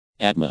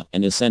Atma,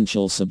 an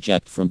essential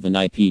subject from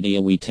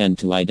Vinipedia. We tend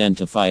to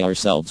identify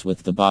ourselves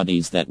with the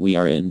bodies that we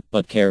are in,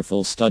 but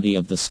careful study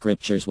of the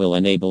scriptures will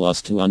enable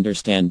us to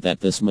understand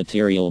that this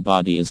material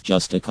body is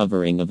just a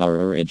covering of our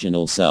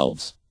original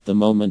selves. The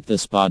moment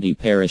this body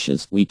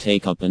perishes, we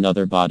take up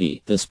another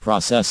body. This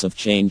process of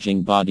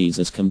changing bodies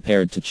is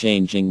compared to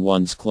changing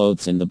one's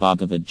clothes in the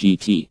Bhagavad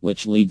Gita,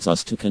 which leads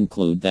us to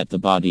conclude that the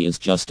body is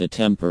just a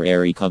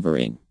temporary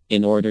covering.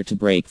 In order to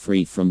break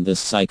free from this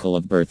cycle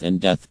of birth and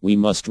death, we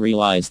must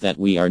realize that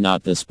we are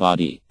not this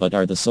body, but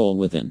are the soul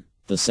within.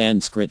 The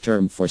Sanskrit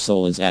term for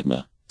soul is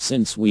Atma.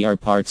 Since we are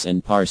parts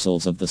and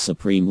parcels of the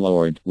Supreme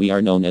Lord, we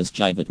are known as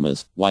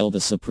Jivatmas, while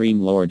the Supreme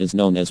Lord is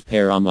known as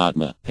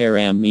Paramatma,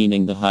 Param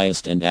meaning the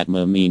highest and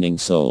Atma meaning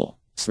soul.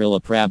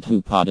 Srila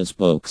Prabhupada's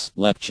books,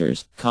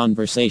 lectures,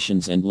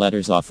 conversations and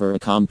letters offer a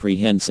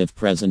comprehensive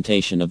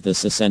presentation of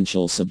this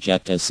essential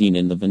subject as seen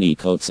in the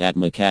Vinicote's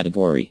Atma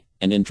category.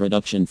 An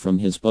introduction from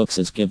his books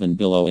is given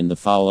below in the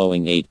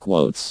following 8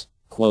 quotes.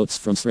 Quotes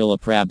from Srila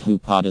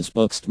Prabhupada's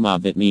books.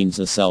 Tmavit means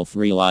a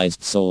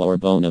self-realized soul or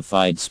bona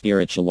fide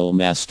spiritual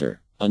master.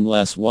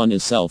 Unless one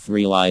is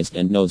self-realized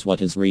and knows what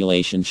his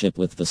relationship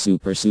with the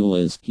Supersoul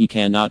is, he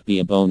cannot be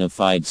a bona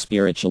fide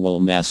spiritual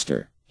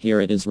master. Here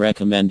it is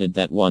recommended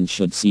that one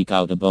should seek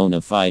out a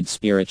bona fide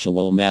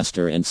spiritual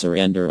master and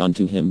surrender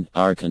unto him,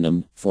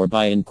 Arkanam, for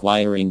by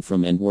inquiring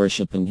from and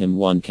worshipping him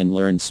one can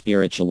learn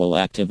spiritual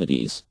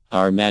activities.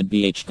 Armad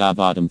Bh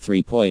Gavatam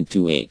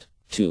 3.28.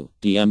 2.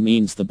 DM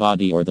means the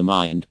body or the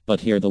mind,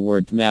 but here the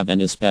word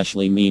Tmavan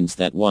especially means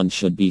that one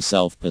should be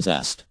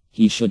self-possessed.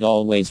 He should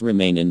always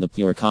remain in the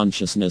pure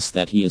consciousness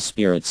that he is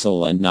spirit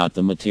soul and not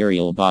the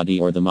material body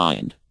or the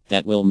mind.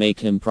 That will make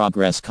him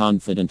progress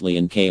confidently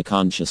in Kaya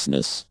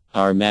consciousness.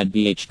 Armad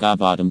Bh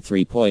Gavatam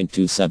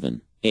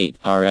 3.27. 8.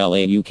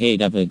 Rlauk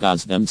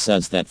Devagosvam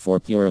says that for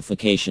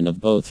purification of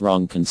both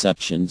wrong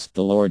conceptions,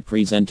 the Lord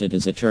presented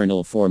his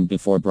eternal form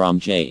before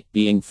Brahmji,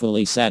 being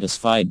fully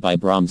satisfied by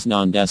Brahm's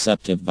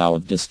non-deceptive vow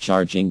of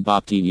discharging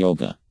Bhakti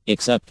Yoga.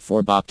 Except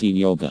for Bhakti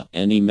Yoga,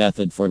 any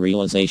method for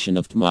realization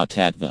of Tma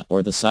Tattva,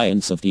 or the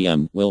science of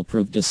DM, will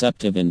prove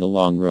deceptive in the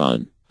long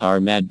run.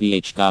 Armad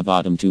Bh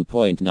Gavatam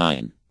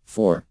 2.9.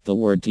 4. The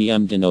word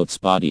DM denotes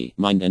body,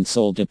 mind and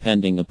soul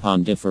depending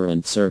upon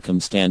different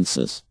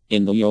circumstances.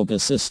 In the yoga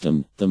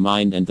system, the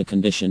mind and the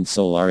conditioned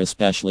soul are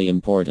especially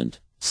important.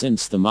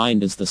 Since the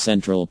mind is the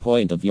central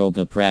point of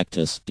yoga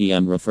practice,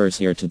 DM refers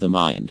here to the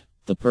mind.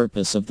 The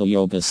purpose of the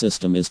yoga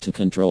system is to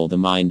control the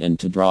mind and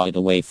to draw it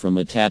away from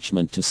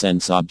attachment to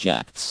sense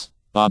objects.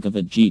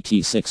 Bhagavad Gita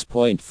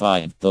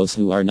 6.5. Those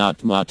who are not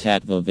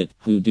Tma-tattvavit,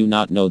 who do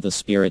not know the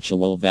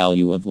spiritual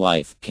value of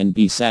life, can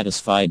be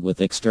satisfied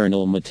with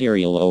external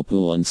material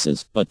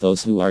opulences, but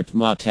those who are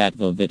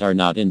Tma-tattvavit are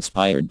not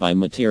inspired by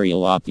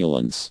material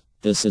opulence.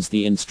 This is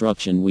the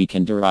instruction we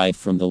can derive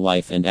from the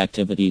life and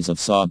activities of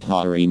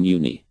Saubhari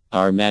Muni.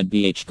 Armad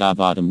Bh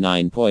Gavatam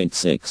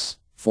 9.6.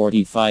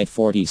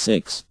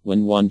 45-46.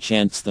 When one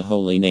chants the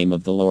holy name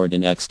of the Lord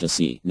in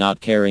ecstasy, not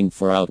caring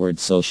for outward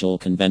social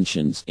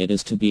conventions, it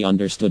is to be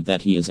understood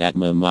that he is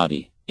Atma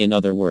Mati. In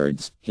other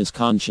words, his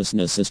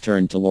consciousness is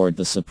turned toward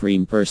the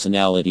Supreme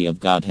Personality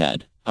of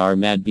Godhead.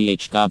 Armad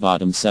Bh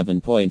Gavatam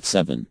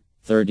 7.7.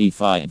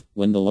 35.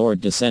 When the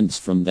Lord descends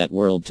from that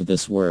world to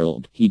this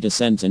world, he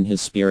descends in his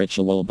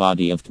spiritual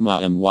body of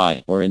Tma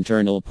My, or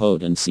internal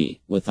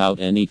potency, without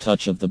any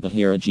touch of the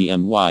Bahiraji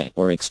My,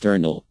 or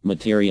external,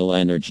 material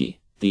energy.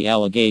 The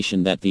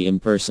allegation that the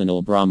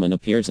impersonal Brahman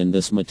appears in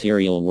this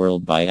material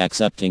world by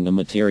accepting a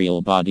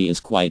material body is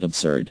quite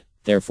absurd.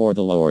 Therefore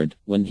the Lord,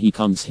 when he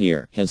comes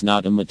here, has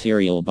not a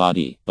material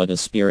body, but a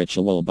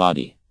spiritual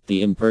body.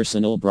 The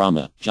impersonal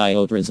Brahma,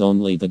 Jyotra, is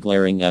only the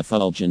glaring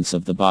effulgence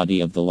of the body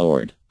of the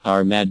Lord.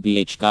 Armad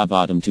Bh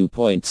Gavatam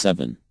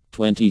 2.7.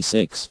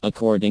 26.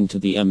 According to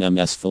the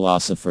MMS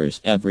philosophers,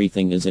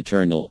 everything is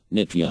eternal,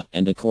 Nitya,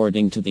 and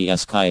according to the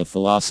Skaya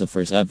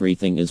philosophers,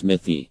 everything is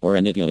Mithi, or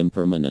Anitya,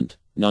 impermanent.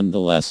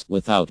 Nonetheless,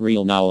 without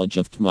real knowledge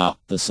of Tma,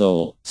 the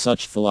soul,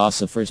 such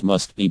philosophers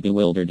must be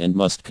bewildered and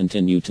must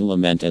continue to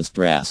lament as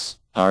Dras.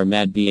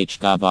 Armad Bh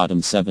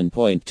Gavatam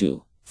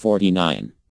 7.2. 49.